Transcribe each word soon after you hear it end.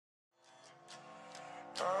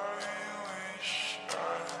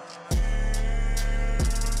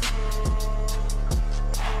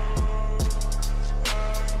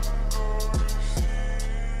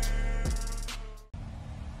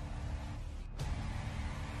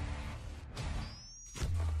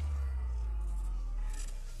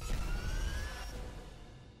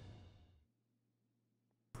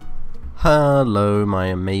Hello my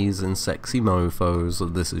amazing sexy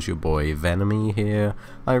mofos, this is your boy Venemie here.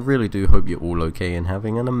 I really do hope you're all okay and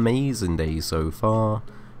having an amazing day so far.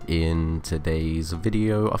 In today's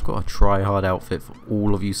video I've got a Tryhard outfit for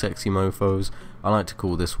all of you sexy mofos. I like to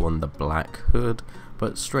call this one the Black Hood,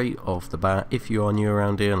 but straight off the bat, if you are new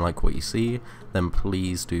around here and like what you see, then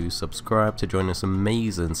please do subscribe to join this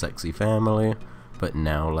amazing sexy family. But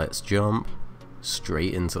now let's jump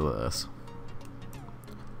straight into this.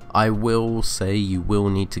 I will say you will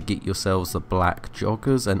need to get yourselves the black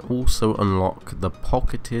joggers and also unlock the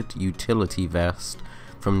pocketed utility vest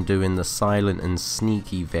from doing the silent and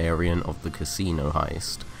sneaky variant of the casino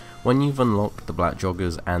heist. When you've unlocked the black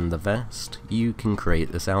joggers and the vest, you can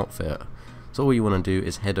create this outfit. So all you want to do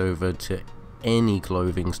is head over to any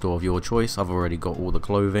clothing store of your choice. I've already got all the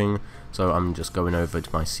clothing, so I'm just going over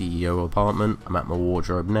to my CEO apartment. I'm at my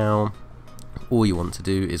wardrobe now. All you want to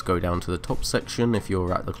do is go down to the top section if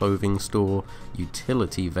you're at the clothing store,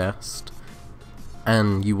 utility vest,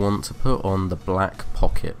 and you want to put on the black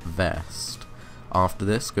pocket vest. After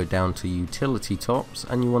this, go down to utility tops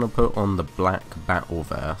and you want to put on the black battle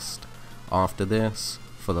vest. After this,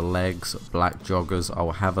 for the legs, black joggers,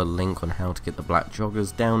 I'll have a link on how to get the black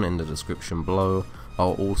joggers down in the description below.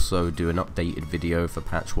 I'll also do an updated video for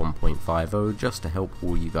patch 1.50 just to help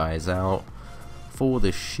all you guys out. For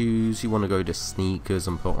the shoes, you want to go to sneakers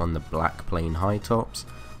and put on the black plain high tops.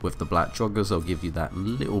 With the black joggers, I'll give you that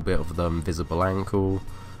little bit of the invisible ankle.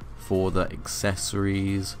 For the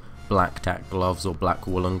accessories, black tack gloves or black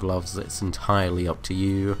woolen gloves, it's entirely up to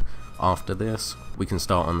you. After this, we can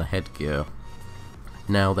start on the headgear.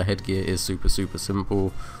 Now the headgear is super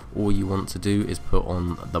simple. All you want to do is put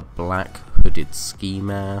on the black hooded ski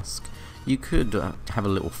mask. You could have a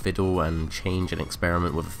little fiddle and change and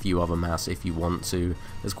experiment with a few other masks if you want to.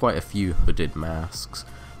 There's quite a few hooded masks.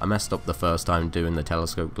 I messed up the first time doing the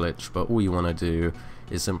telescope glitch, but all you want to do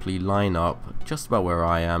is simply line up just about where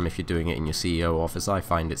I am. If you're doing it in your CEO office, I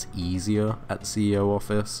find it's easier at the CEO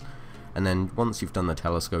office. And then once you've done the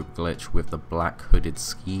telescope glitch with the black hooded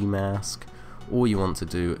ski mask, all you want to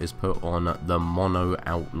do is put on the mono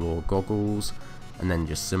outlaw goggles and then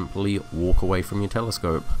just simply walk away from your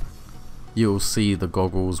telescope. You'll see the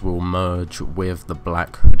goggles will merge with the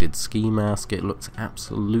black hooded ski mask. It looks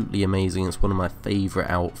absolutely amazing. It's one of my favourite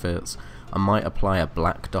outfits. I might apply a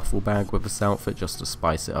black duffel bag with this outfit just to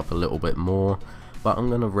spice it up a little bit more. But I'm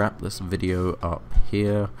going to wrap this video up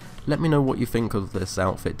here. Let me know what you think of this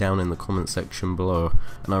outfit down in the comment section below.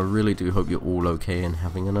 And I really do hope you're all okay and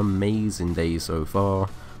having an amazing day so far.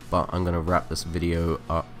 But I'm going to wrap this video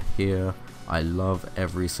up here. I love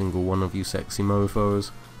every single one of you sexy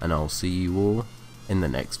mofos, and I'll see you all in the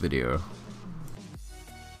next video.